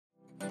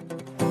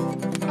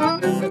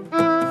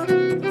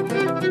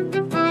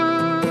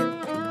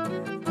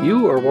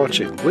You are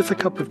watching With a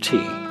Cup of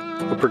Tea,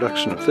 a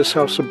production of This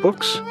House of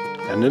Books,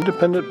 an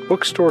independent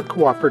bookstore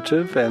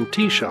cooperative and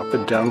tea shop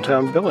in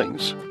downtown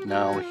Billings.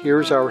 Now,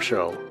 here's our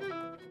show.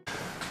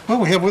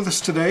 Well, we have with us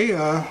today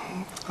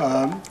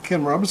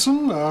Ken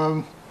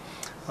Robison,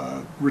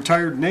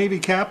 retired Navy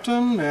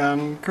captain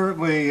and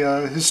currently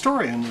a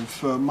historian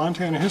of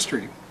Montana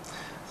history.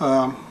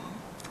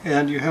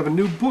 And you have a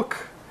new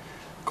book,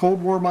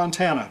 Cold War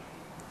Montana.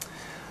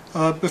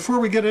 Before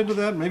we get into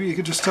that, maybe you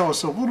could just tell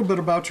us a little bit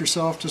about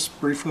yourself,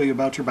 just briefly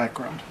about your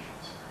background.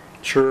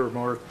 Sure,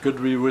 Mark. Good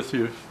to be with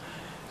you.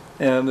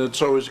 And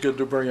it's always good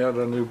to bring out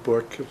a new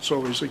book. It's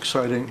always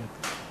exciting.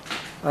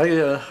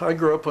 I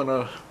grew up on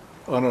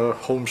a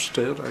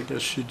homestead, I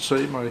guess you'd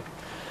say.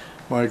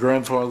 My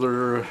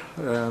grandfather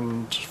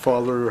and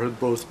father had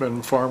both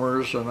been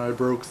farmers, and I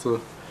broke the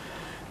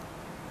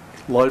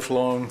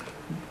lifelong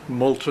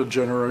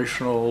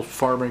multi-generational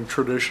farming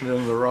tradition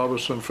in the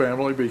Robison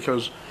family,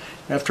 because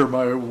after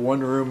my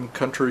one-room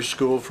country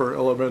school for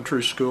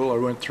elementary school, I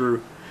went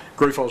through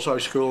Great Falls High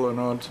School and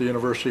on to the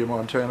University of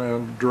Montana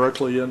and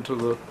directly into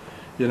the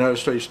United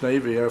States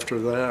Navy after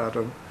that.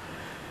 And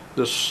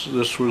this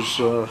was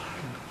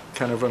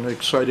kind of an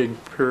exciting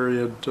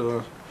period.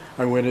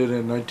 I went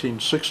in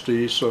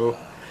 1960, so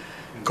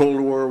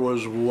Cold War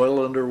was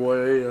well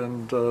underway,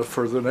 and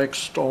for the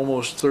next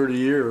almost 30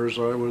 years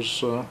I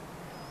was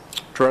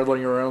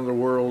traveling around the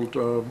world,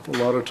 a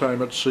lot of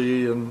time at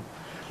sea and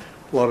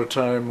a lot of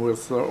time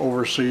with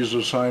overseas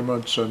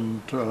assignments,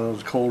 and the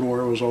Cold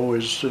War was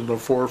always in the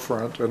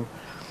forefront. And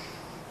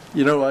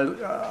you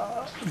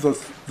know,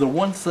 the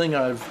one thing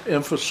I've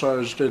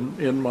emphasized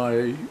in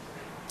my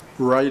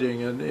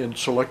writing and in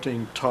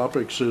selecting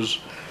topics is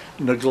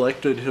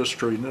neglected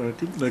history,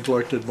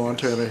 neglected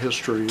Montana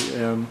history,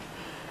 and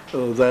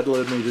that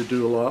led me to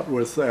do a lot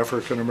with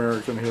African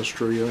American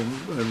history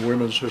and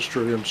women's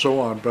history and so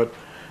on. But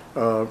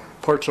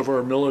parts of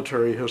our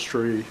military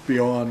history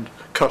beyond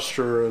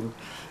Custer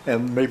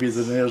and maybe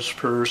the Nez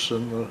Perce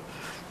and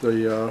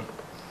the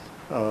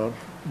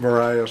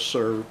Marias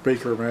or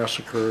Baker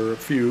Massacre, a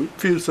few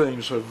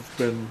things have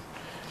been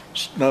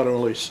not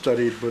only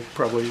studied but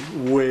probably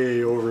way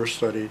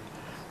overstudied.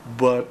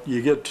 But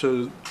you get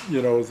to,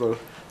 you know,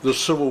 the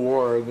Civil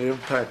War and the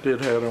impact it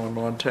had on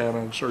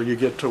Montanans, or you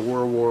get to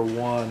World War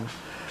I,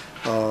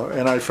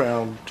 and I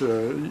found,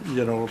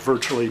 you know,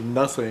 virtually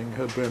nothing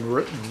had been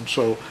written.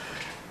 So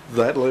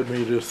that led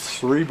me to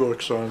 3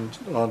 books on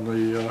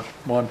the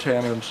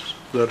Montanans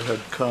that had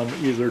come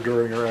either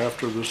during or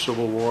after the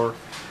Civil War,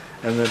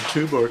 and then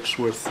 2 books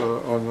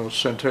on the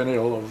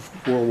centennial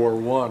of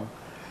World War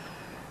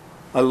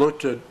I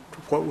looked at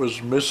what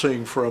was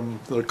missing from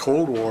the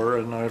Cold War,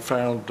 and I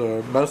found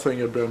nothing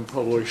had been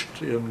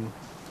published in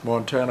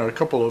Montana. A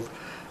couple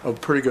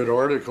of pretty good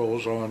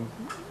articles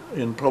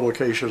in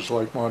publications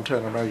like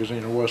Montana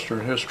Magazine of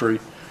Western History,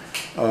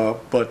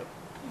 but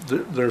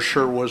there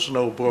sure was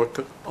no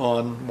book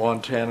on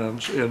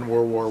Montanans in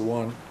World War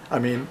I. I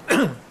mean,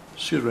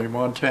 excuse me,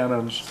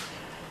 Montanans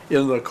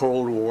in the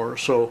Cold War.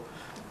 So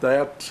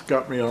that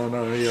got me on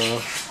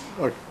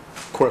a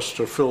quest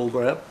to fill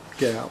that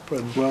gap.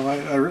 And well,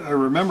 I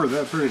remember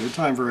that period of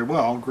time very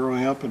well,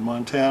 growing up in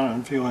Montana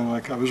and feeling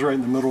like I was right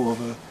in the middle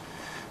of a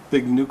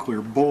big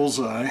nuclear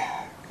bullseye.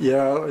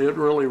 Yeah, it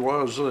really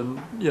was.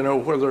 And you know,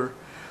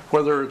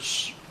 whether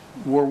it's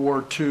World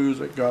War II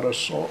that got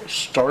us all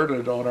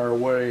started on our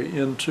way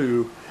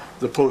into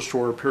the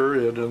post-war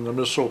period and the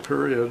missile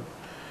period,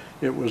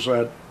 it was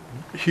that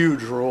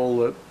huge role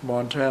that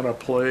Montana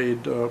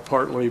played,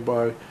 partly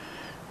by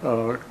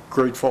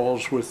Great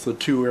Falls with the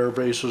 2 air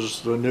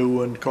bases, the new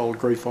one called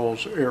Great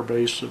Falls Air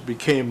Base that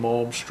became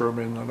Malmstrom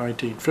in the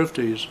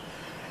 1950s,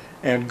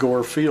 and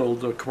Gore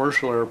Field, the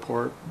commercial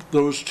airport.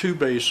 Those 2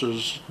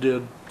 bases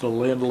did the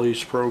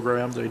Lend-Lease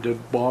program. They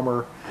did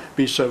bomber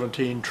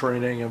B-17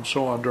 training and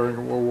so on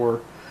during World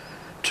War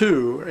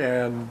II,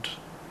 and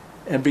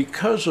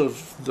because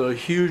of the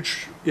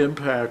huge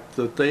impact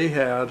that they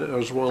had,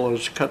 as well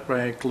as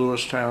Cutbank,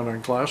 Lewistown,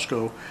 and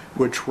Glasgow,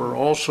 which were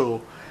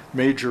also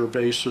major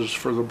bases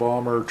for the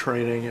bomber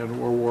training in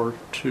World War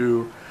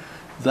II,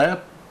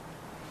 that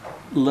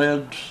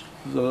led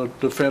the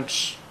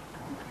defense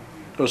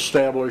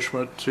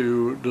establishment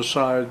to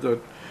decide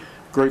that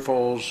Great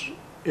Falls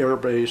Air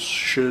Base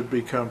should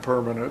become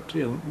permanent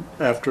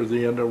after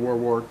the end of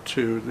World War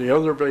II. The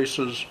other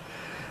bases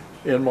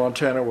in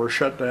Montana were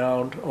shut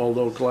down,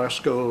 although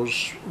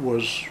Glasgow's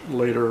was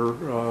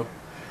later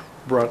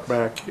brought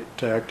back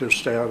to active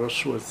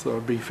status with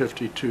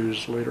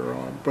B-52s later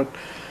on. But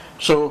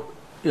so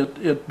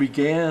it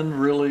began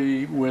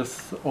really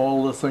with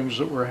all the things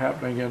that were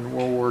happening in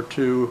World War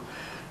II.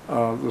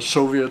 The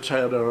Soviets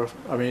had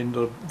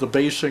the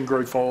base in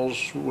Great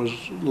Falls was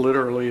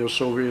literally a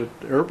Soviet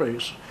air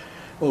base.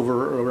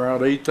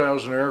 Around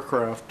 8,000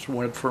 aircraft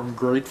went from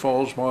Great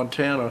Falls,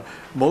 Montana.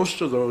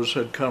 Most of those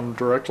had come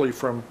directly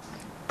from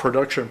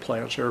production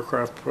plants,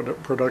 aircraft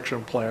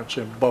production plants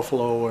in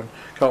Buffalo and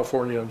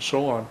California and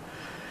so on.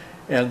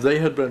 And they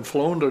had been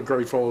flown to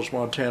Great Falls,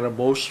 Montana,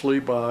 mostly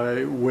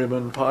by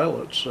women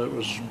pilots. It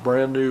was a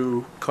brand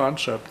new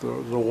concept,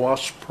 the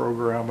WASP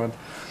program,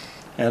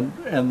 and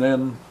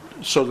then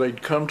so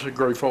they'd come to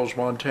Great Falls,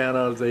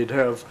 Montana. They'd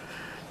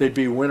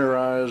be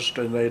winterized,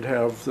 and they'd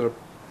have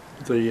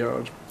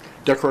the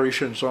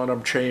decorations on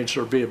them changed.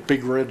 There'd be a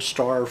big red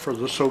star for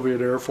the Soviet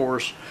Air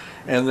Force,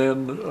 and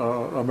then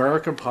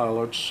American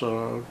pilots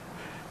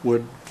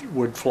would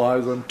fly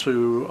them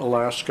to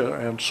Alaska,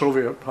 and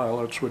Soviet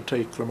pilots would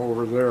take them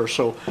over there.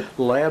 So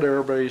Ladd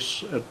Air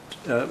Base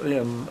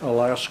in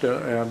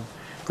Alaska and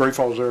Great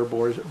Falls Air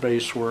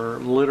Base were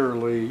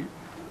literally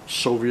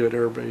Soviet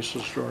air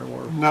bases during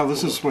war. Now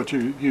this is what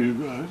you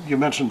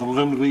mentioned, the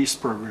Lend-Lease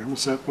program.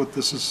 Is that what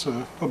this is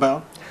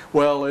about?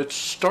 Well, it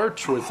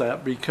starts with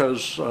that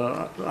because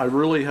I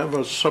really have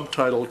a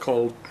subtitle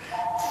called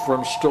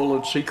From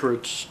Stolen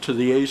Secrets to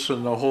the Ace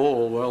in the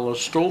Hole. Well, the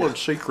stolen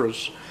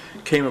secrets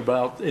came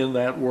about in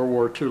that World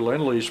War II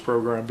Lend-Lease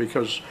program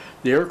because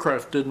the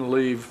aircraft didn't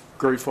leave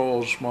Great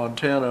Falls,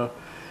 Montana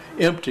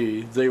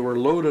empty. They were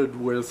loaded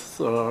with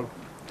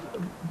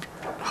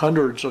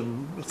hundreds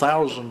and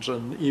thousands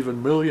and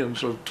even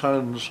millions of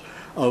tons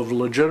of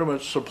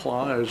legitimate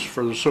supplies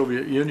for the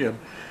Soviet Union.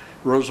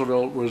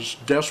 Roosevelt was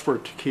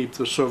desperate to keep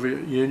the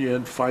Soviet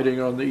Union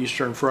fighting on the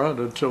Eastern Front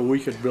until we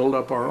could build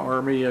up our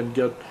army and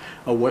get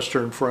a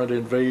Western Front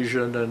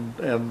invasion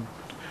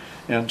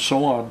and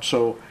so on.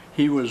 So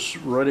he was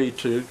ready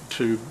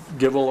to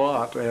give a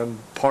lot, and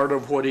part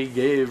of what he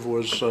gave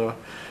was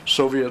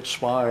Soviet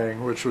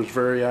spying, which was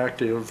very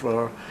active.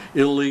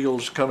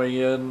 Illegals coming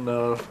in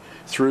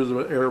through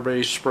the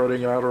airbase,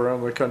 spreading out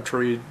around the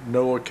country,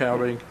 no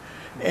accounting,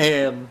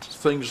 and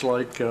things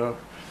like the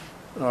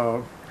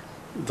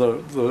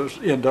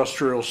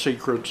industrial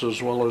secrets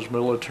as well as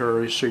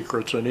military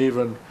secrets, and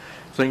even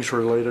things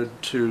related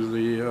to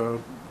the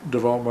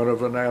development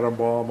of an atom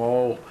bomb,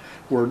 all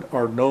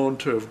are known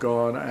to have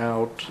gone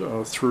out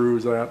through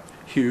that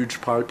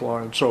huge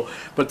pipeline. So,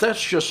 but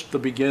that's just the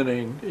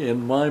beginning,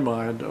 in my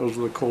mind, of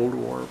the Cold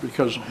War,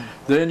 because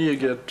then you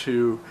get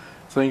to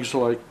things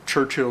like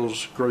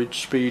Churchill's great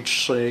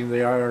speech saying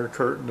the Iron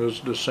Curtain is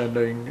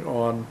descending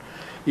on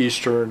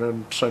Eastern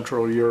and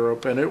Central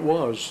Europe, and it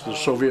was. The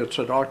Soviets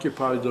had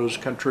occupied those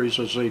countries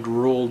as they'd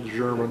ruled the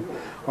German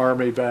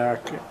army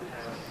back.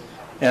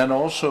 And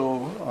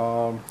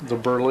also the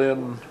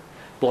Berlin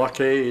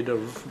blockade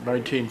of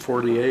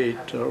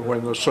 1948,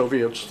 when the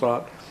Soviets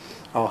thought,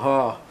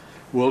 aha,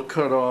 we'll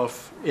cut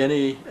off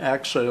any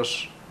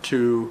access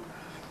to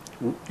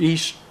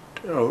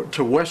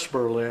West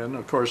Berlin.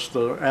 Of course,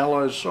 the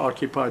Allies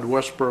occupied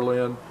West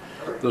Berlin,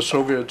 the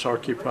Soviets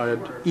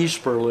occupied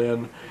East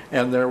Berlin,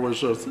 and there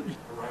was a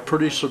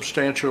pretty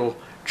substantial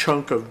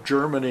chunk of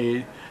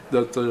Germany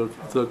that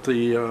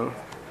the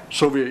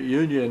Soviet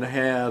Union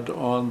had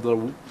on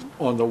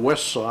the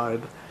west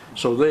side.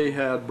 So they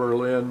had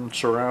Berlin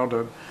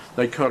surrounded.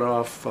 They cut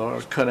off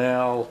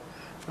canal,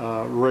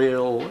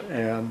 rail,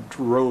 and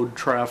road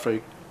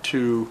traffic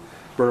to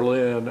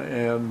Berlin,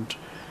 and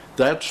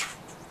that's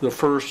the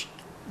first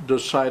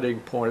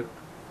deciding point.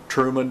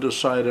 Truman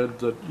decided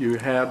that you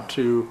had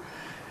to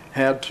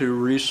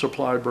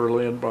resupply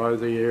Berlin by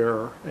the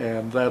air,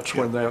 and that's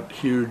when that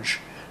huge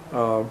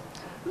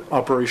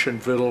Operation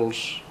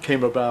Vittles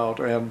came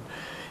about. And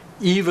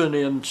even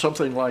in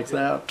something like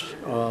that,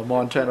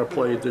 Montana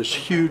played this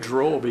huge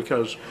role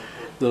because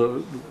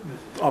the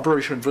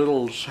Operation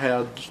Vittles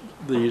had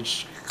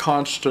these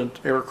constant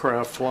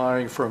aircraft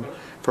flying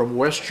from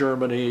West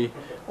Germany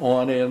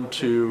on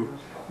into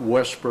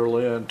West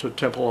Berlin to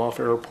Tempelhof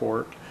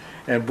Airport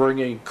and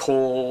bringing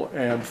coal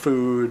and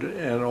food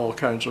and all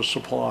kinds of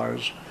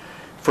supplies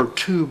for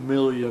 2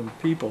 million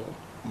people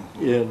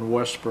in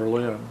West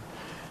Berlin.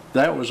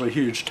 That was a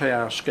huge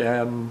task,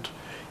 and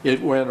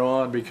it went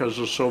on because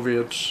the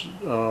Soviets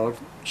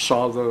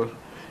saw the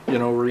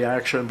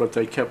reaction, but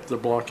they kept the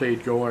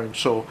blockade going.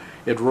 So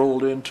it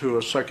rolled into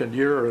a second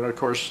year, and of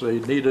course they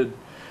needed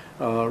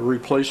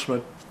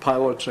replacement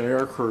pilots and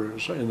air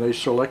crews, and they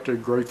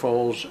selected Great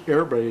Falls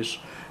Air Base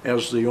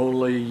as the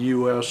only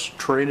U.S.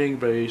 training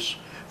base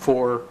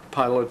for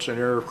pilots and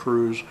air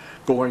crews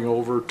going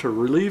over to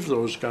relieve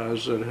those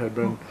guys that had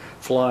been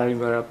flying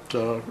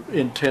that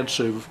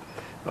intensive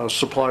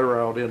supply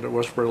route into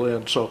West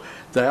Berlin. So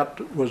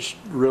that was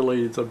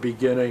really the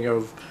beginning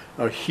of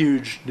a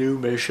huge new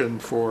mission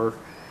for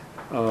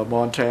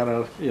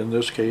Montana, in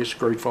this case,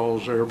 Great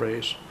Falls Air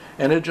Base.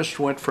 And it just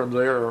went from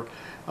there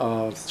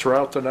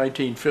throughout the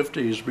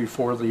 1950s,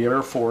 before the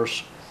Air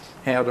Force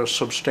had a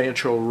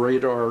substantial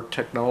radar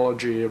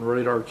technology and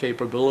radar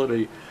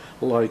capability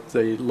like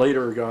they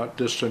later got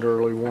distant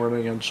early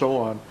warning and so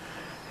on.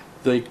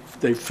 They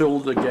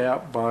filled the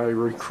gap by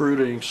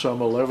recruiting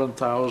some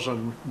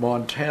 11,000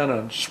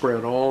 Montanans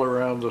spread all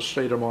around the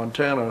state of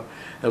Montana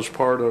as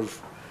part of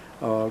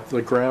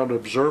the Ground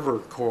Observer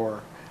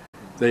Corps.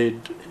 They'd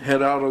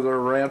head out of their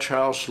ranch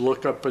house,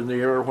 look up in the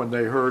air when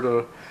they heard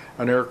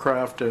an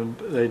aircraft, and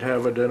they'd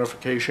have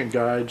identification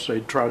guides.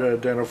 They'd try to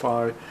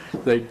identify.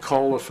 They'd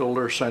call the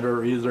filter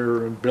center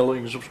either in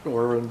Billings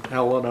or in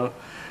Helena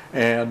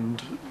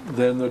and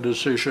then the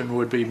decision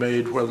would be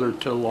made whether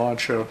to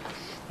launch an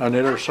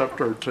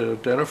interceptor to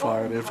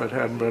identify it if it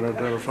hadn't been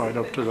identified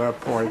up to that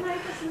point.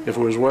 If it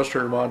was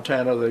western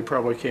Montana, they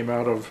probably came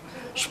out of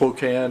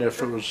Spokane.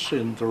 If it was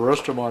in the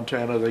rest of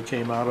Montana, they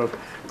came out of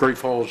Great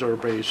Falls Air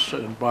Base.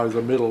 And by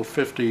the middle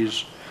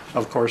 50s,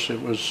 of course, it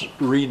was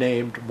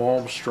renamed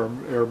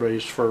Malmstrom Air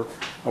Base for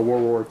a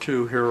World War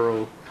II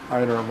hero,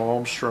 Einar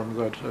Malmstrom,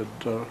 that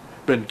had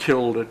been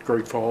killed at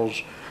Great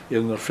Falls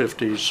in the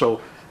 50s.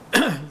 So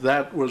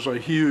that was a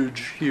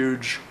huge,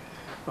 huge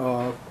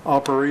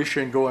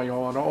operation going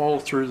on all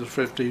through the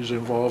 50s,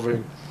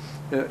 involving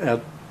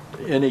at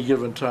any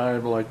given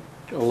time like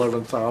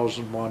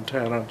 11,000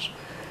 Montanans.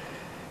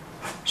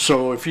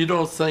 So if you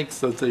don't think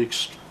that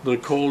the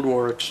Cold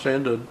War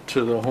extended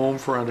to the home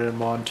front in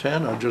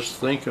Montana, just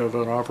think of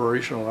an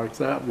operation like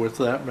that with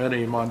that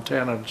many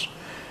Montanans.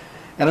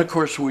 And of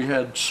course we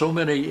had so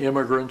many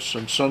immigrants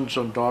and sons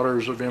and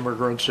daughters of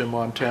immigrants in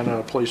Montana,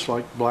 a place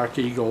like Black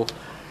Eagle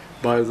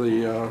by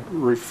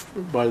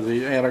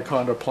the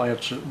Anaconda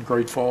plants in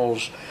Great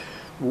Falls.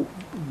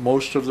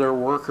 Most of their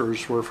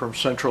workers were from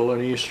Central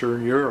and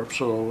Eastern Europe,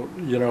 so,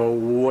 you know,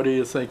 what do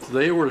you think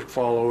they were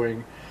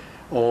following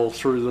all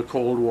through the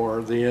Cold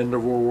War, the end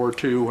of World War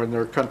II, when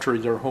their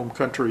home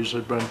countries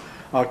had been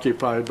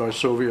occupied by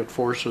Soviet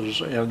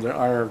forces and the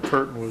Iron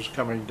Curtain was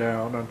coming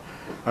down? And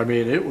I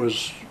mean, it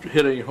was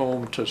hitting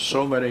home to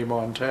so many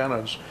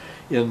Montanans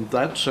in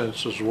that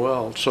sense as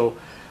well. So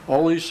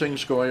all these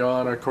things going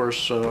on. Of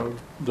course,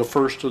 the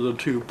first of the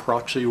two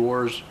proxy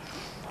wars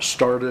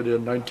started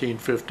in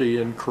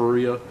 1950 in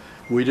Korea.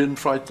 We didn't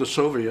fight the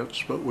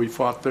Soviets, but we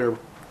fought their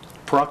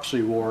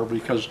proxy war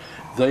because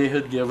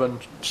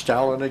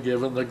Stalin had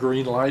given the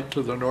green light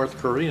to the North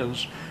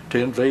Koreans to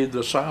invade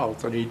the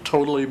South, and he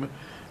totally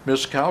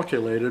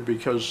miscalculated,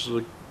 because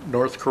the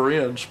North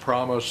Koreans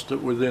promised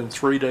that within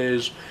 3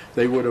 days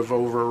they would have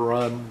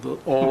overrun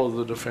all of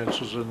the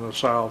defenses in the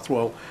South.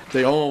 Well,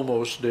 they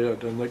almost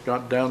did, and it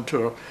got down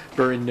to a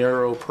very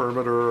narrow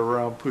perimeter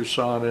around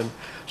Busan in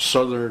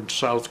southern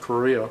South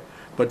Korea.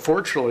 But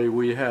fortunately,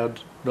 we had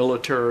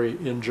military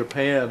in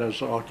Japan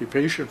as an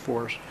occupation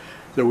force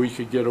that we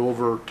could get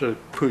over to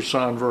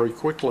Busan very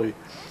quickly.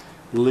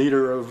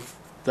 Leader of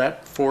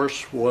that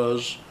force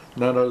was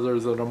none other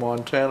than a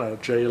Montana,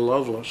 Colonel J.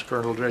 Lovelace.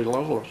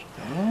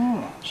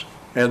 Oh.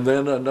 And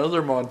then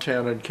another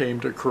Montanan came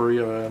to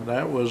Korea, and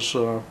that was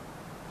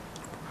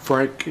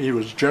he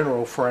was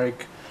General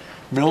Frank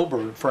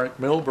Milburn. Frank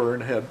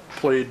Milburn had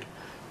played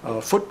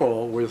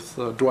football with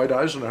Dwight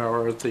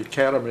Eisenhower at the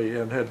Academy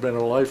and had been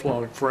a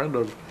lifelong friend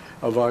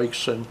of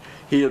Ike's, and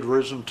he had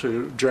risen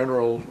to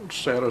general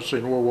status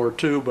in World War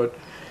II, but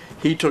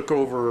he took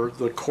over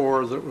the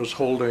corps that was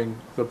holding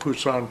the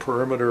Busan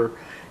perimeter.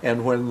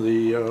 And when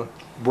the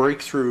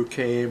breakthrough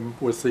came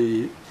with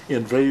the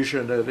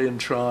invasion at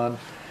Incheon,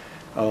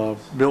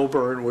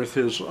 Milburn with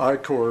his I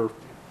Corps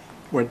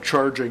went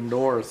charging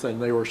north,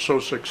 and they were so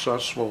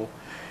successful.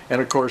 And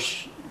of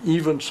course,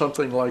 even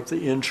something like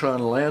the Incheon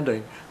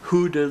landing,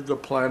 who did the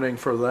planning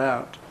for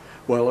that?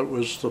 Well, it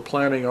was the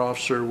planning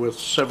officer with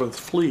 7th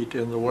Fleet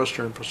in the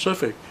Western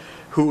Pacific.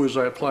 Who was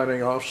that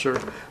planning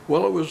officer?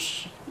 Well, it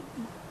was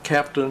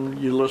Captain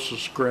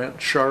Ulysses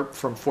Grant Sharp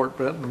from Fort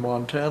Benton,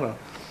 Montana.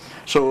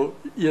 So,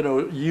 you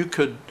know, you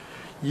can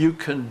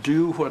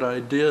do what I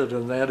did,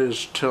 and that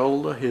is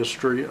tell the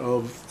history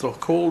of the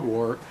Cold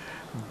War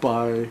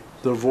by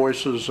the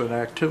voices and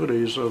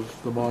activities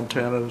of the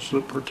Montanans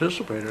that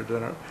participated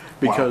in it.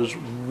 Because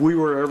wow, we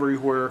were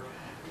everywhere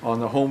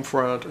on the home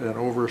front and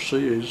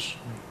overseas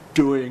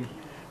doing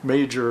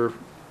major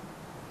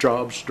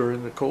jobs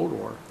during the Cold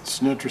War.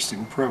 It's an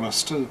interesting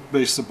premise to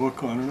base the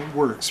book on, and it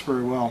works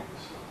very well.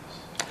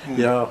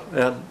 Yeah,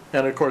 and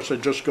of course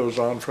it just goes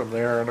on from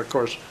there, and of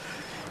course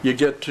you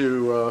get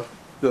to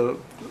the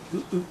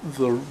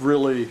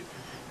really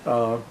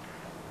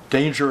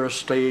dangerous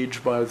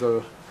stage by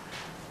the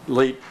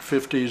late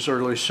 50s,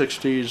 early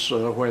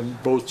 60s, when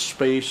both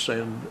space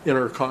and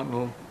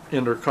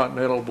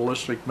intercontinental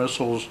ballistic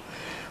missiles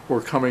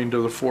were coming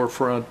to the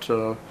forefront.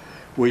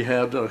 We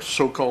had a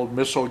so-called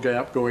missile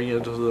gap going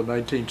into the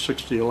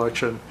 1960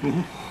 election.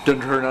 Mm-hmm.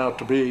 Didn't turn out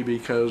to be,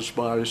 because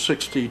by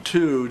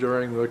 62,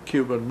 during the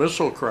Cuban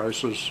Missile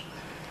Crisis,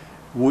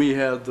 we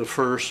had the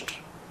first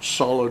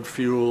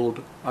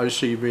solid-fueled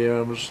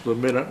ICBMs, the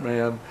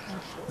Minuteman,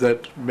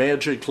 that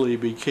magically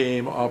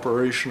became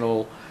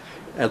operational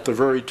at the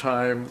very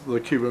time the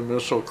Cuban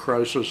Missile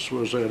Crisis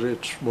was at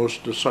its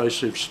most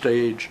decisive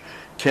stage.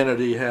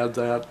 Kennedy had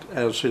that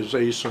as his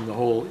ace in the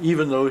hole,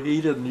 even though he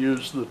didn't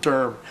use the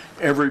term,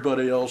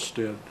 everybody else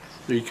did,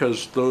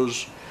 because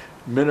those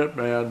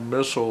Minuteman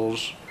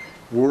missiles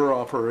were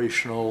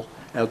operational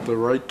at the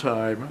right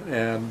time,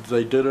 and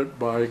they did it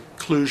by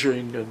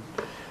kludging and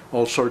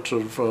all sorts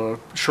of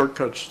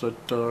shortcuts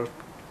that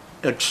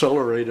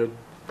accelerated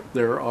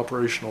their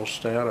operational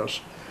status.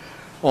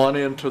 On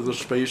into the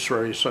space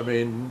race. I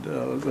mean,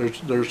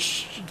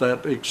 there's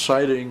that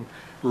exciting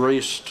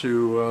race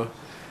to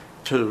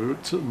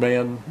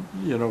man,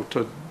 you know,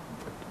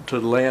 to to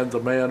land the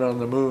man on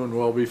the moon.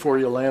 Well, before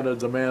you landed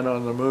the man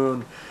on the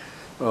moon,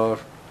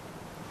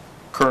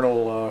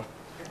 Colonel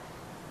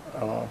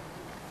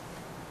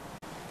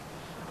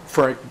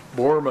Frank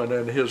Borman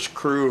and his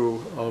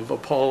crew of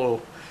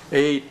Apollo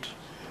 8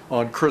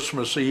 on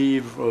Christmas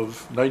Eve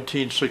of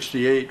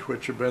 1968,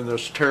 which had been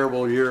this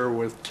terrible year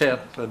with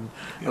Tet and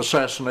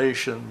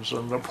assassinations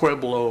and the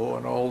Pueblo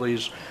and all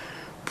these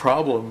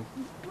problems.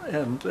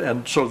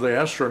 And so the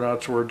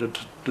astronauts were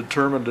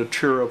determined to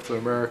cheer up the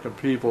American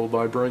people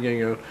by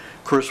bringing a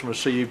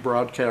Christmas Eve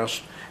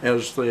broadcast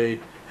as they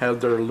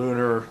had their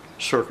lunar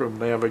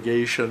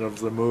circumnavigation of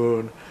the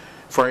moon.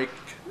 Frank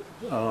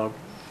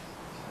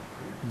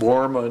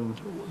Borman,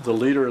 the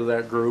leader of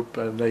that group,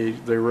 and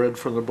they read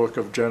from the book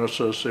of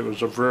Genesis. It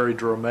was a very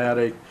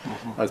dramatic,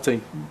 I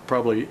think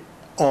probably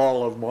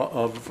all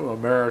of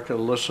America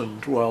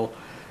listened. Well,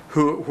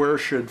 where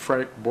should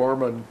Frank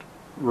Borman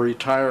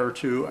retire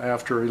to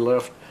after he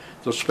left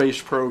the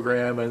space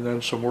program and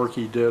then some work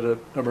he did at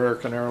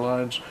American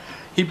Airlines?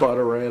 He bought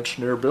a ranch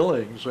near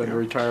Billings and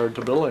retired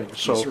to Billings.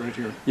 So, right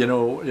here. you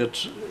know,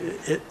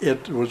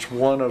 it was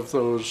one of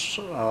those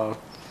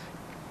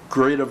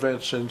great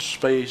events in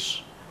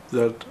space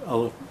that,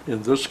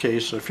 in this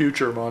case, a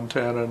future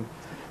Montanan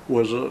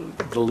was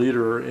the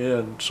leader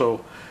in.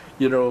 So,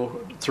 you know,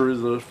 through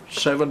the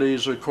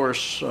 70s, of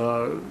course,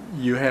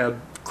 you had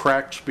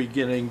cracks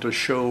beginning to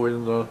show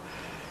in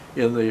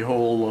the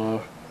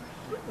whole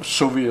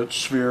Soviet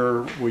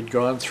sphere. We'd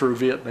gone through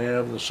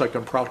Vietnam, the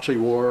second proxy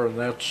war, and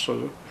that's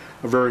a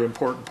very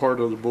important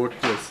part of the book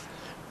with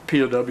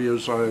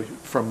POWs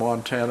from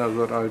Montana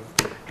that I've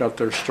got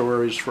their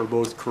stories for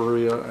both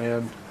Korea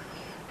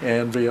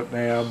and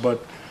Vietnam.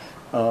 But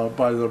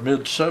by the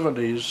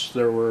mid-70s,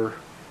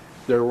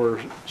 there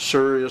were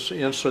serious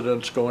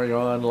incidents going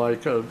on,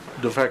 like a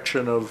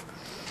defection of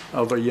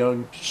a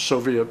young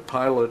Soviet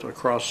pilot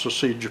across the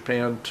Sea of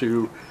Japan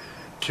to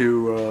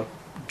the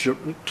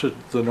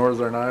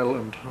northern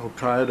island,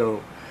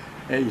 Hokkaido,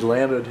 and he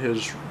landed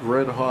his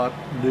red-hot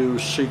new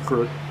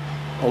secret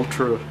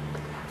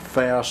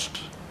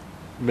ultra-fast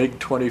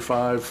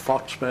MiG-25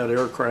 Foxmat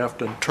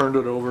aircraft and turned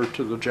it over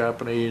to the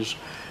Japanese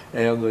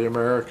and the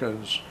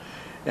Americans.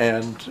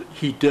 And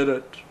he did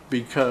it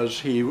because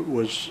he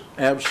was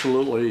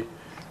absolutely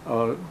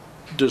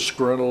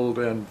disgruntled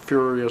and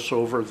furious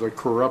over the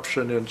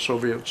corruption in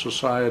Soviet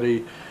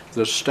society,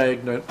 the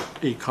stagnant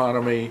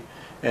economy,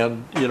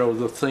 and, you know,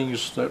 the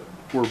things that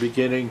were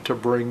beginning to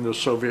bring the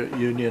Soviet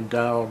Union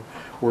down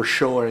were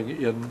showing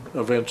in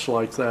events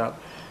like that.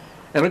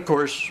 And of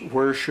course,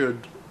 where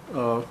should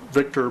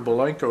Viktor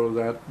Belenko,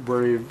 that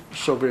brave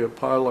Soviet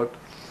pilot,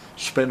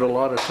 spend a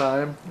lot of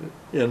time?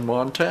 In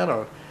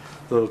Montana.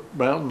 The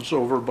mountains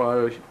over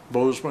by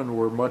Bozeman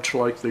were much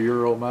like the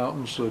Ural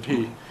Mountains that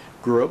he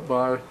grew up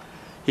by.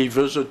 He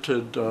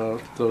visited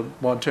the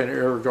Montana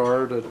Air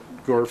Guard at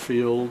Gore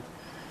Field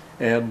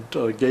and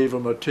gave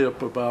him a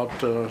tip about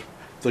the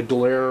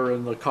glare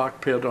in the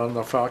cockpit on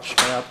the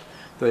Foxmat.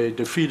 They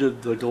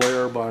defeated the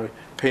glare by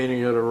painting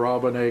it a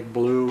robin egg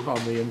blue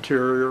on the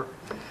interior.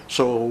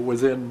 So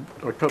within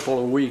a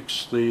couple of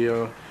weeks,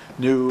 the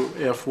new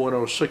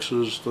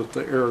F-106s that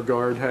the Air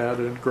Guard had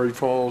in Great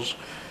Falls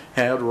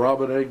had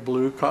robin egg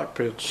blue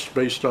cockpits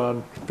based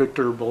on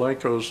Viktor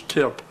Belenko's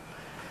tip.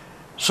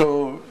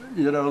 So,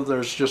 you know,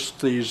 there's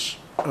just these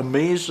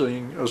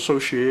amazing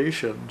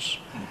associations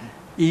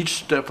each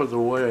step of the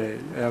way.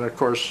 And of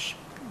course,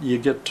 you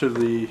get to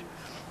the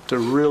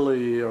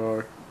really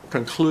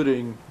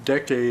concluding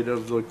decade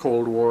of the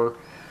Cold War,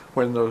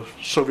 when the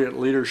Soviet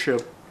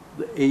leadership,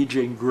 the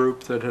aging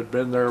group that had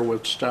been there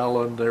with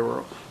Stalin, they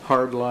were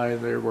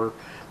hardline,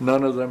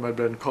 none of them had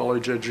been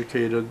college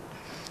educated,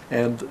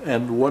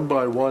 and one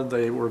by one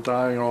they were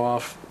dying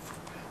off.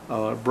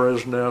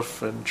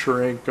 Brezhnev and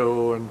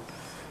Cherenko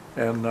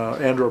and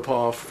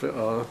Andropov,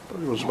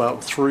 it was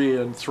about 3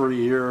 in 3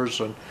 years,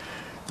 and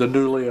the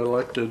newly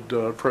elected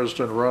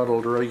President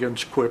Ronald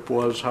Reagan's quip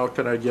was, "How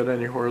can I get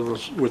anywhere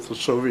with the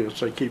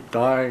Soviets? They keep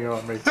dying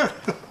on me."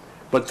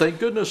 But thank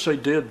goodness they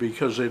did,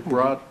 because it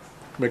brought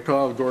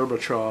Mikhail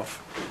Gorbachev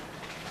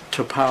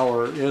to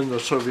power in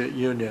the Soviet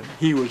Union.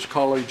 He was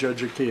college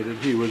educated.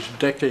 He was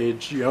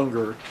decades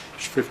younger. He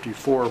was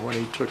 54 when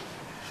he took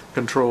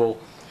control.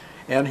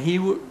 And he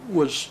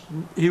was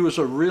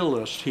a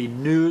realist. He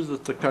knew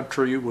that the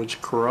country was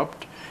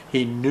corrupt.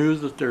 He knew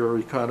that their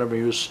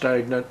economy was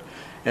stagnant.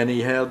 And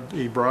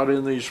he brought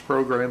in these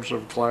programs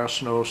of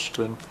glasnost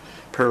and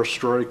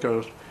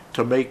perestroika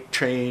to make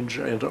change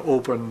and to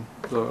open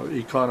the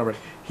economy.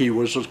 He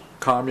was a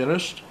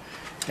communist,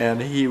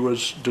 and he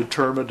was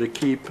determined to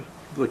keep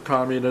the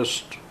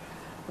communist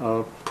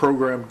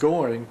program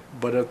going,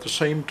 but at the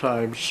same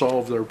time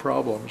solve their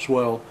problems.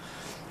 Well,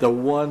 the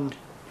one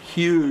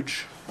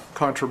huge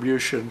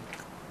contribution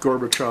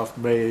Gorbachev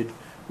made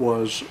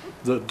was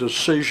the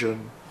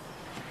decision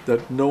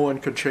that no one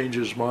could change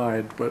his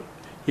mind, but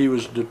he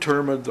was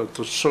determined that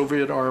the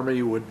Soviet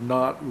army would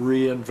not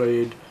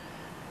re-invade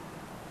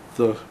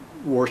the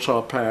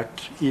Warsaw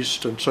Pact,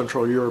 East and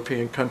Central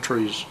European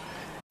countries.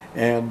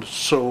 And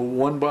so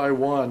one by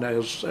one,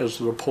 as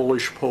the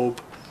Polish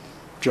Pope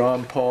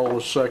John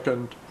Paul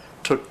II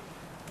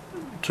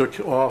took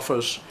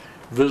office,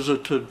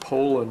 visited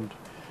Poland,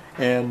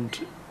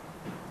 and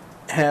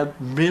had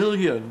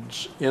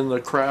millions in the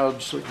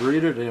crowds that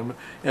greeted him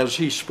as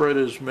he spread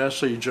his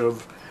message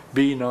of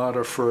 "Be not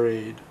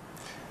afraid."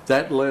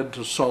 That led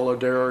to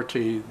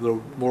solidarity, the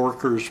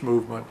workers'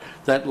 movement.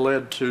 That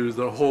led to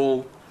the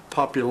whole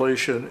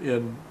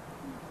population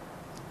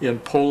in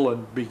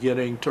Poland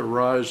beginning to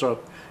rise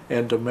up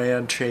and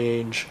demand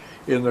change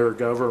in their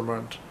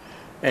government.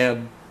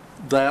 And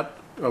that,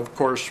 of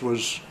course,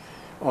 was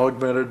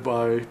augmented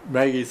by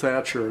Maggie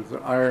Thatcher, the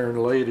Iron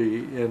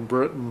Lady in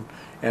Britain,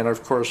 and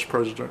of course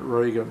President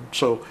Reagan.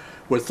 So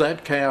with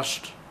that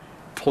cast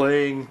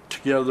playing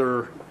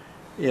together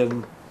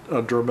in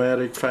a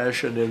dramatic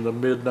fashion in the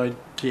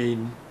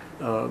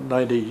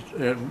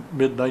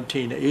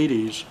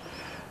mid-1980s,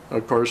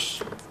 of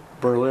course,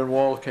 Berlin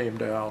Wall came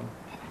down.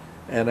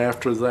 And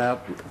after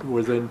that,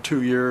 within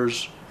 2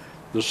 years,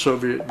 the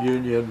Soviet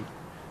Union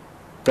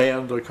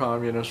banned the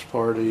Communist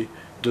Party,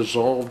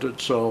 dissolved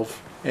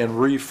itself, and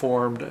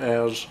reformed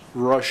as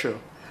Russia,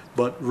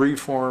 but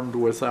reformed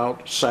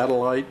without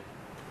satellites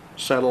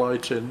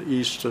in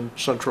East and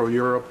Central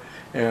Europe,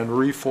 and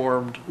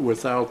reformed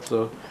without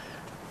the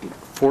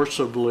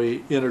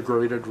forcibly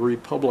integrated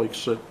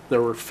republics. That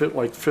there were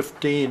like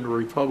 15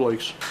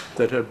 republics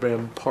that had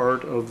been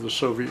part of the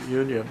Soviet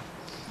Union.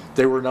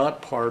 They were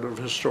not part of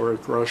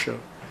historic Russia,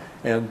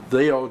 and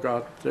they all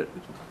got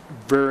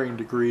varying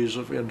degrees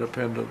of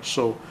independence.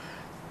 So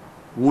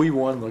we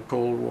won the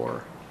Cold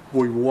War.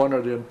 We won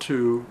it in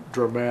two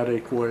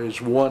dramatic ways.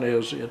 One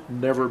is it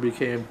never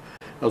became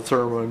a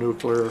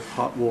thermonuclear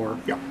hot war.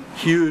 Yeah.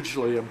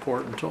 Hugely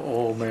important to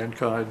all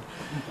mankind,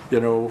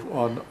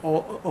 on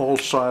all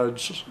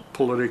sides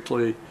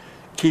politically,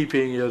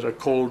 keeping it a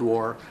Cold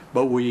War.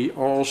 But we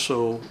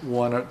also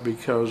won it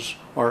because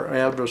our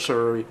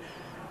adversary,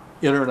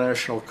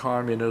 international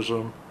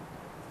communism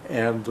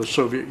and the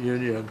Soviet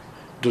Union,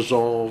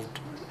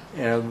 dissolved.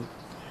 And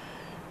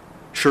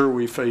sure,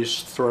 we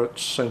faced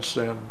threats since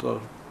then, the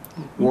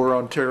war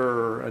on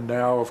terror, and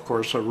now, of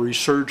course, a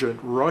resurgent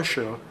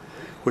Russia,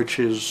 which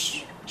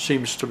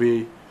seems to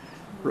be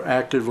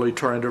actively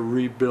trying to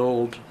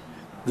rebuild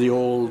the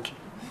old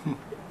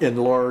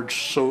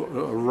enlarged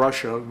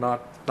Russia,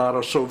 not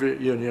a Soviet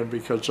Union,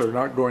 because they're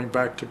not going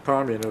back to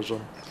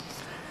communism.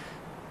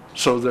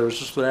 So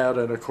there's that,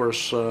 and of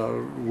course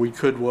we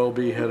could well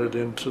be headed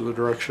into the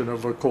direction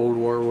of a Cold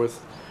War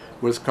with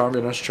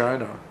communist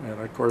China.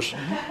 And of course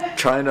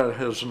China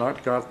has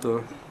not got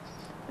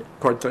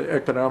quite the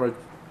economic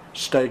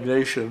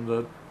stagnation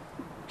that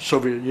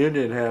Soviet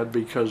Union had,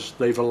 because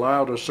they've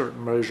allowed a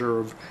certain measure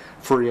of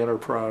free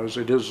enterprise.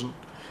 It isn't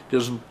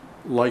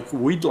like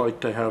we'd like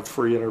to have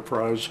free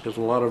enterprise, because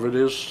a lot of it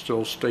is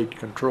still state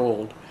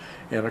controlled.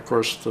 And of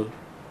course the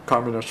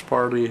Communist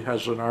Party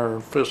has an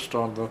iron fist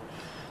on the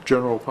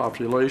general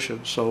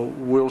population. So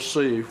we'll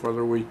see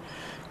whether we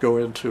go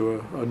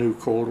into a new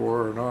Cold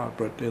War or not.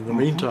 But in the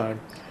meantime,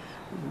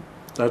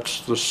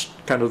 that's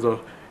kind of the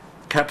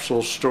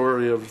capsule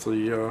story of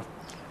the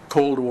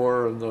Cold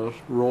War and the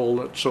role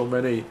that so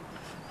many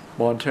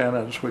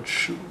Montanans,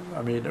 which,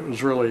 I mean, it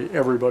was really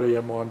everybody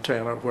in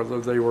Montana,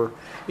 whether they were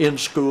in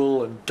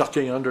school and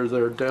ducking under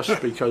their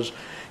desk because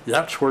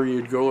that's where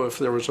you'd go if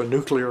there was a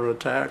nuclear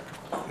attack,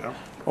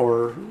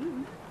 or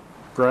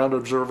Ground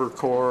Observer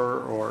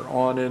Corps, or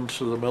on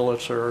into the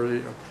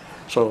military.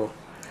 So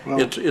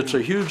it's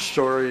a huge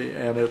story,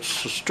 and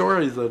it's a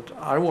story that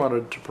I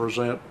wanted to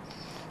present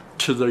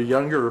to the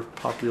younger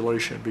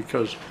population,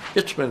 because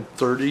it's been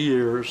 30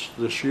 years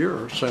this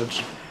year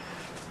since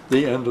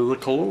the end of the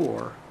Cold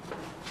War.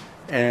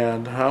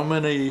 And how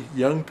many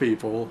young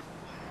people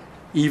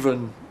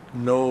even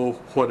know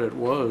what it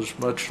was,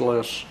 much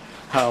less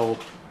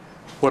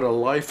what a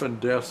life and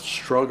death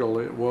struggle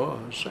it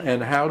was,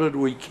 and how did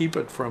we keep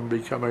it from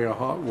becoming a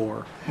hot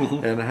war,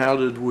 and how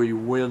did we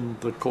win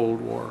the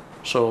Cold War?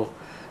 So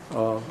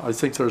I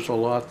think there's a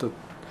lot that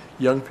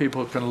young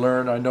people can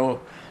learn. I know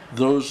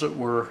those that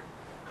were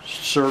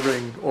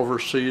serving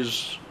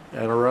overseas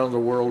and around the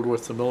world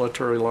with the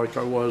military, like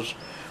I was,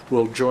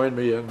 will join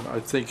me in, I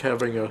think,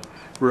 having a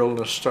real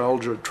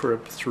nostalgia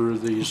trip through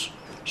these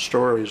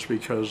stories,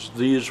 because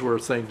these were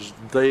things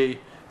they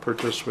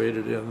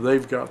participated in.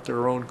 They've got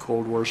their own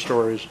Cold War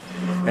stories,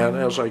 and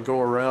as I go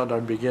around,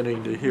 I'm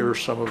beginning to hear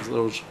some of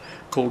those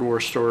Cold War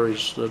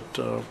stories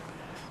that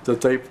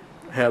they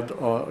had.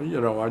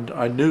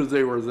 I knew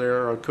they were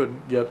there. I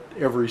couldn't get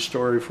every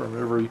story from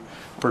every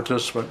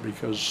participant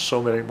because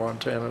so many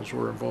Montanans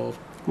were involved.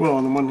 Well,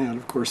 on the one hand,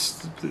 of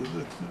course,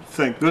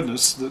 thank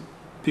goodness that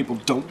people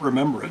don't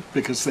remember it,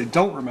 because they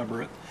don't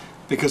remember it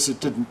because it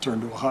didn't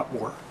turn to a hot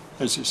war,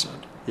 as you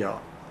said. Yeah,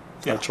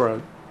 that's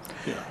right.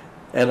 Yeah.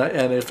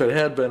 And if it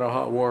had been a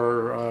hot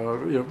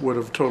war, it would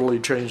have totally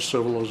changed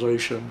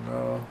civilization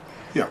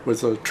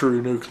with a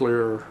true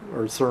nuclear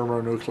or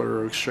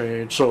thermonuclear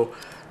exchange. So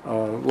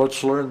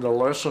let's learn the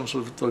lessons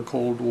of the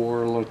Cold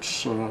War.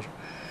 Let's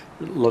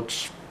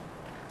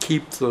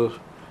keep the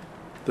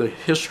the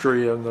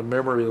history and the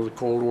memory of the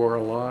Cold War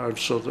alive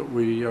so that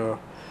we are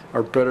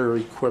better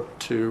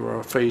equipped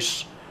to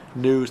face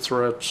new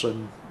threats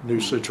and new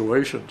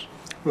situations.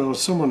 Well,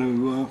 as someone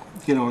who,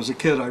 as a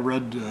kid, I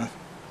read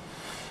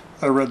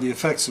the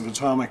effects of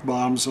atomic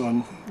bombs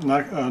on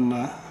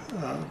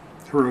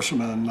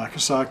Hiroshima and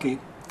Nagasaki.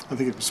 I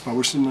think it was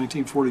published in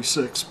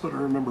 1946, but I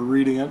remember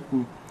reading it,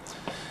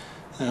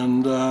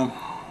 and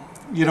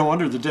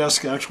Under the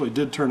Desk actually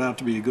did turn out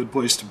to be a good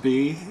place to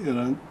be in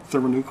a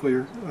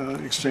thermonuclear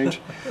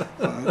exchange.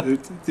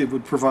 It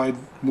would provide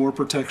more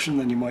protection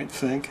than you might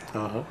think,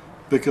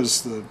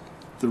 because the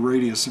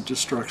radius of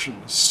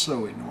destruction is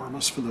so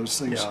enormous for those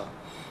things. Yeah.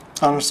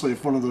 Honestly,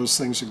 if one of those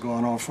things had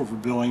gone off over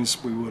Billings,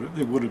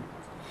 it would have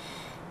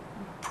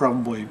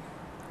probably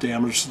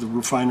damaged the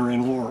refinery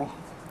in Laurel.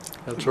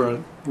 That's right.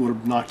 Would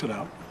have knocked it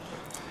out.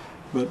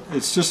 But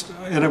it's just,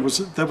 and that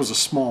was a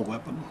small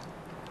weapon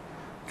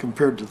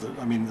compared to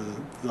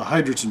the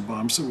hydrogen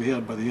bombs that we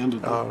had by the end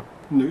of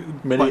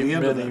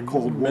the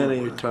Cold War.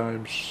 Many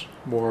times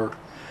more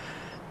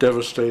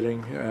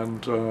devastating,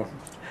 and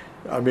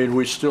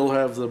we still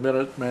have the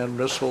Minuteman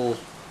missile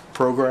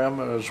program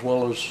as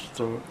well as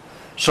the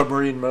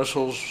submarine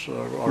missiles,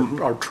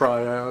 our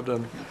triad,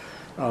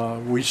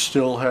 and we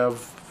still have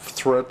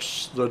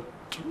threats that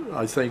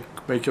I think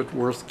make it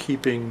worth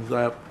keeping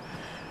that,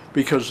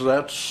 because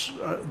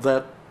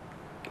that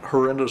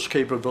horrendous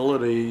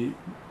capability,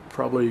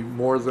 probably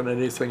more than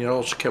anything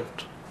else,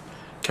 kept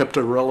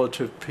a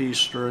relative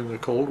peace during the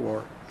Cold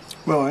War.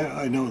 Well,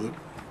 I know that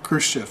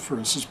Khrushchev, for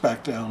instance,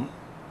 backed down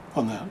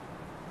on that.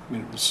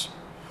 It was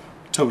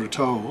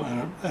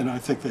toe-to-toe, and I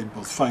think they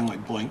both finally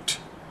blinked.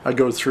 I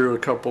go through a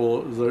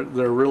couple.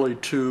 There are really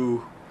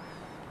two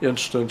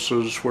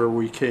instances where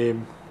we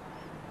came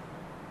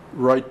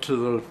right to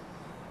the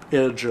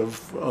edge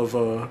of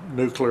a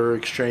nuclear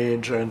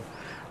exchange, and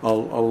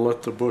I'll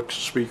let the book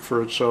speak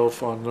for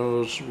itself on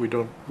those. We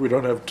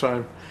don't have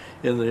time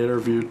in the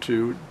interview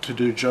to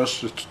do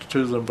justice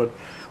to them, but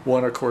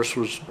one, of course,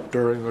 was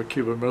during the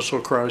Cuban Missile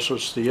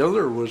Crisis. The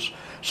other was,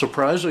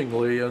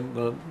 surprisingly, in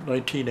the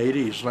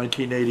 1980s,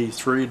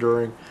 1983,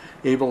 during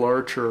Able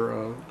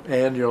Archer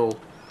annual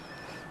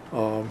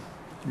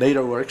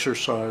NATO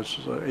exercise.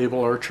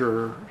 Able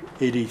Archer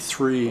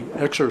 83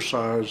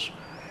 exercise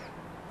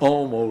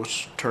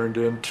almost turned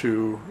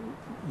into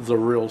the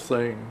real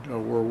thing,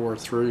 World War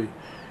III.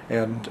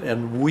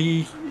 And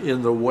we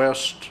in the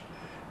West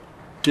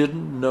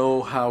didn't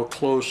know how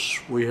close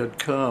we had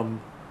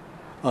come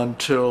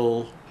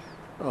until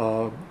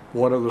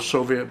one of the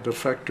Soviet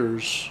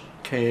defectors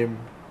came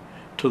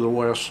to the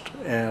West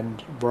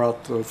and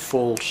brought the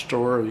full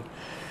story.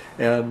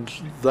 And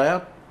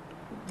that,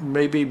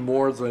 maybe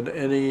more than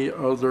any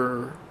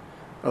other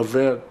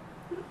event,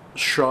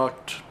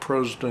 shocked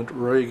President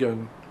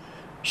Reagan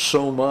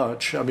so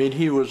much.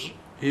 He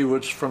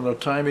was from the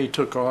time he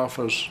took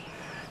office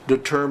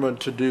determined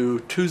to do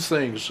two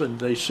things, and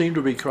they seem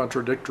to be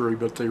contradictory,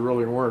 but they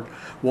really weren't.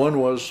 One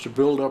was to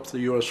build up the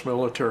U.S.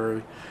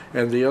 military,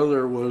 and the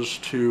other was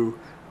to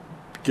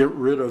get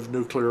rid of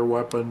nuclear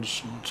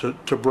weapons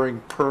to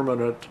bring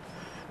permanent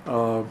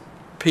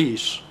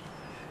peace.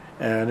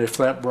 And if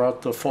that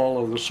brought the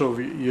fall of the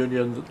Soviet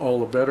Union, all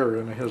the better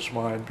in his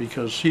mind,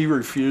 because he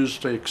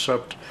refused to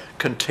accept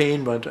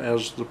containment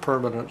as the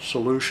permanent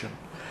solution.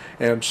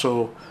 And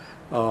so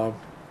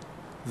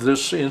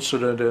this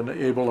incident in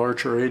Able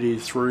Archer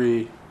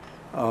 83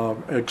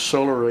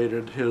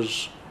 accelerated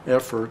his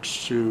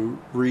efforts to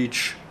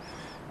reach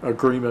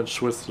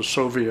agreements with the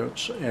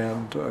Soviets,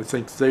 and I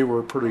think they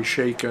were pretty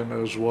shaken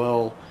as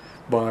well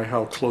by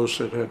how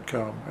close it had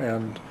come.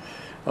 And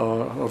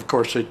of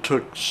course, it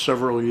took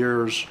several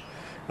years,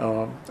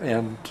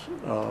 and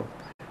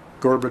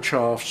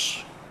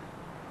Gorbachev's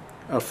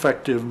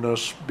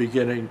effectiveness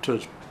beginning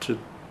to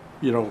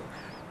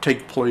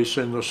take place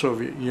in the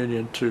Soviet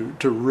Union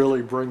to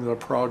really bring the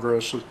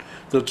progress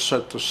that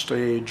set the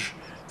stage,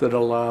 that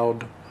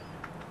allowed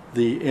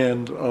the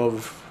end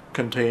of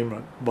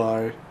containment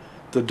by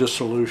the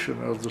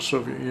dissolution of the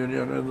Soviet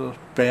Union and the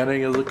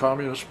banning of the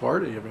Communist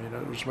Party.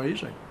 It was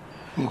amazing.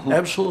 Mm-hmm.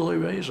 Absolutely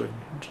amazing.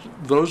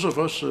 Those of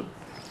us that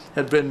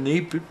had been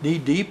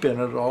knee-deep in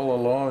it all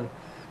along,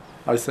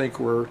 I think,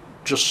 were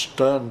just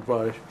stunned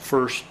by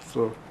first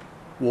the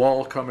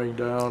wall coming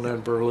down in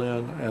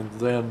Berlin and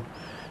then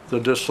the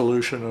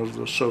dissolution of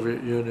the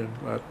Soviet Union.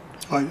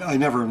 I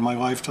never in my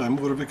lifetime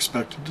would have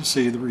expected to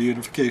see the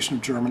reunification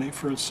of Germany,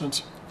 for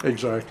instance.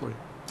 Exactly.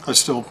 I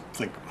still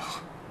think,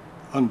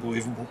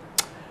 unbelievable.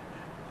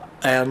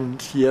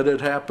 And yet it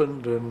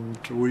happened, and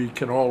we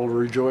can all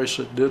rejoice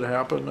it did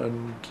happen,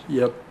 and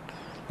yet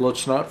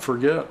let's not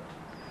forget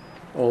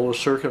all the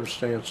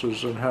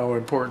circumstances and how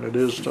important it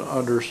is to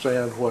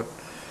understand what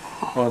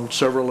on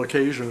several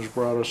occasions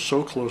brought us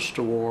so close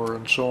to war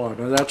and so on.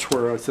 And that's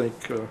where I think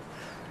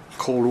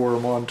Cold War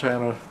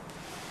Montana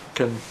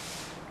can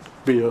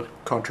be a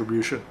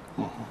contribution.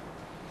 Mm-hmm.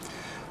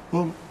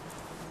 Well,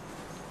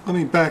 let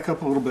me back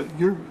up a little bit.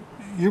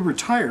 You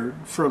retired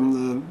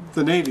from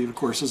the Navy, of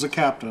course, as a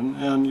captain,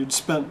 and you'd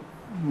spent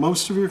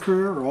most of your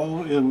career or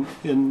all in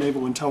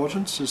Naval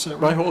Intelligence, is that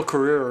right? My whole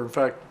career, in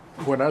fact,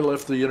 when I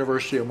left the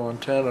University of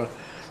Montana,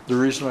 the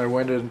reason I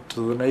went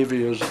into the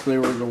Navy is they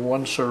were the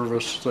one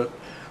service that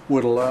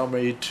would allow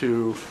me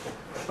to,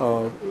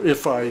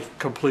 if I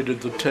completed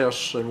the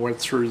tests and went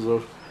through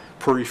the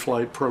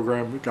pre-flight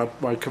program,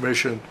 got my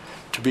commission,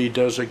 to be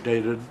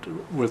designated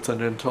with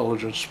an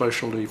intelligence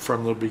specialty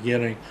from the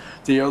beginning.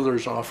 The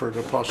others offered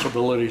a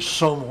possibility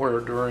somewhere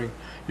during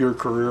your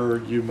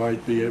career you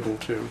might be able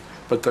to.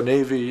 But the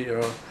Navy,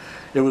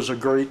 it was a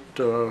great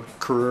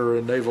career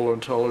in naval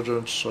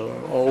intelligence,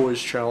 always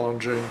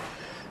challenging.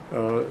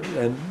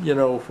 And you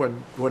know,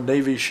 when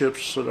Navy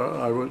ships,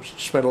 I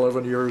spent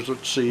 11 years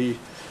at sea,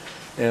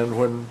 and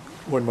when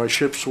my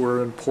ships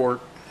were in port,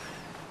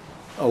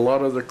 a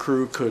lot of the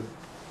crew could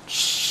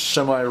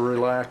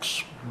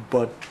semi-relax,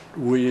 but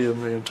we in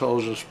the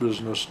intelligence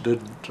business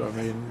didn't. I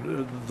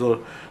mean,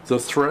 the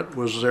threat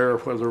was there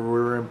whether we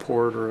were in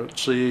port or at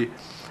sea.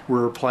 We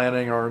were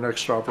planning our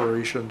next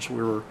operations.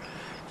 We were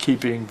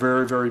keeping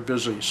very, very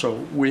busy.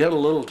 So we had a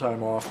little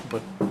time off,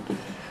 but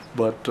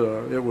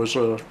it was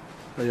a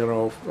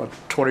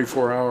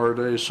 24-hour a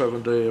day,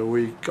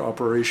 7-day-a-week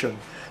operation.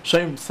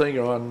 Same thing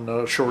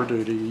on shore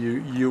duty.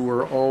 You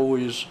were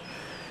always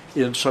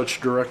in such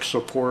direct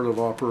support of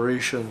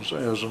operations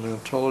as an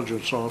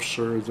intelligence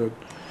officer that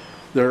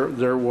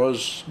there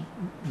was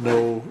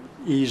no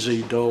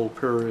easy, dull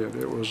period.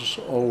 It was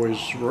always,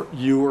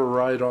 you were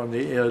right on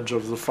the edge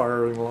of the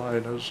firing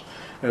line,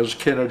 as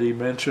Kennedy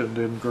mentioned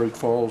in Great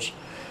Falls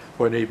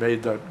when he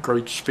made that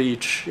great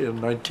speech in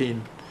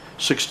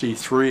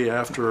 1963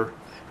 after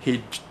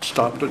he'd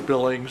stopped at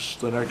Billings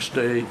the next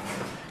day,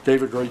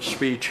 gave a great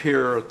speech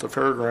here at the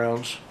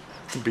fairgrounds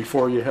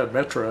before you had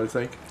Metro, I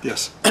think.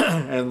 Yes.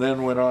 And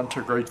then went on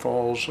to Great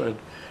Falls and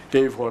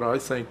gave what I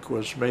think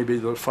was maybe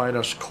the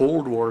finest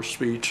Cold War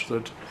speech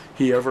that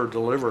he ever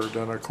delivered.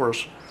 And of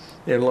course,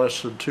 in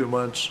less than 2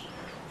 months,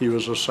 he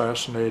was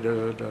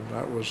assassinated, and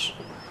that was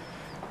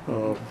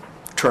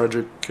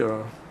tragic,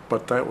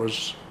 but that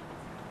was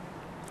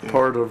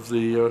part of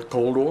the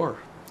Cold War.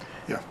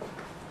 Yeah.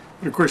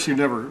 And of course, you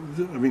never,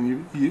 I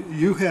mean,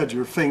 you had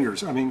your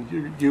fingers. I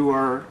mean, you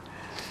are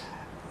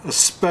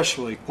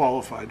especially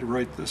qualified to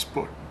write this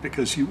book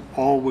because you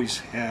always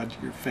had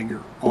your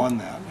finger on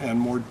that, and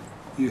more,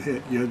 you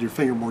had your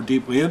finger more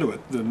deeply into it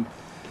than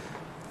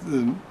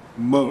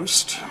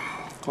most,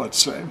 let's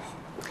say.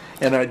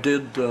 And I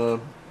did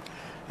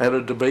had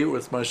a debate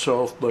with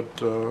myself, but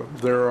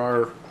there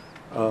are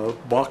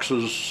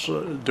boxes,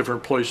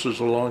 different places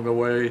along the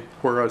way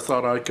where I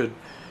thought I could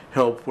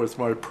help with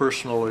my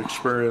personal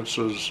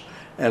experiences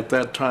at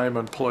that time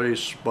and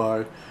place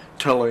by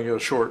telling a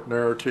short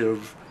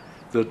narrative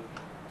that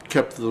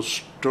kept the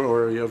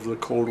story of the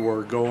Cold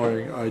War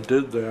going. I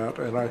did that,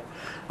 and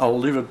I'll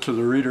leave it to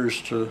the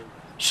readers to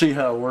see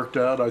how it worked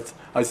out.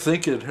 I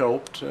think it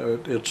helped.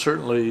 It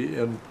certainly,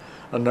 in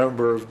a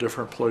number of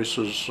different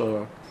places,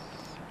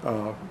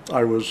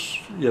 I was,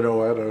 at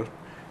a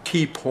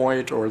key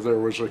point, or there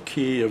was a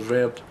key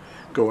event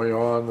going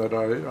on that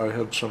I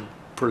had some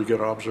pretty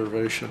good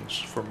observations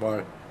from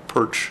my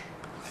perch.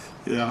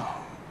 Yeah,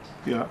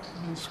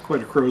 it's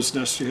quite a crow's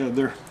nest you had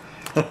there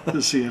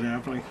to see it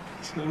happening.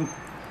 So,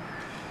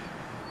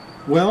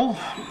 well,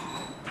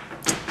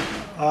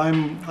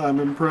 I'm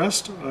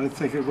impressed. I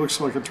think it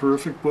looks like a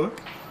terrific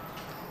book.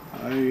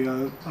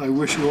 I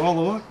wish you all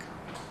the luck.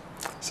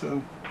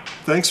 So,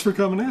 thanks for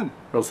coming in.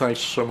 Well,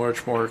 thanks so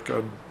much, Mark.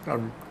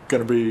 I'm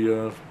going to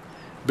be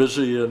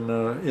busy and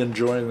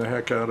enjoying the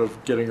heck out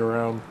of getting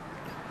around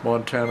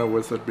Montana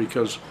with it,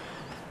 because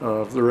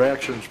the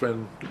reaction's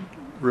been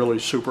really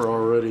super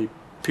already.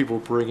 People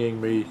bringing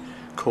me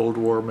Cold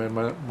War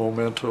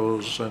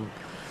mementos and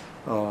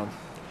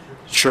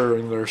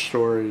sharing their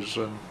stories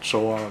and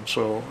so on.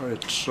 So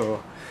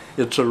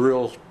it's a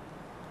real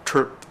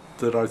trip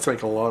that I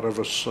think a lot of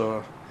us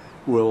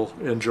will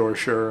enjoy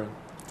sharing.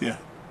 Yeah.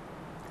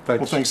 Thanks.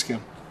 Well, thanks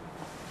again.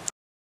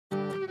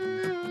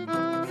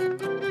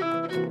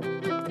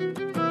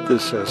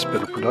 This has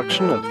been a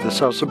production of This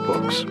House of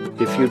Books.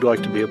 If you'd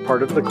like to be a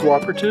part of the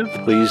cooperative,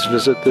 please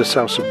visit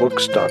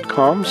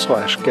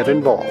thishouseofbooks.com/get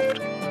involved.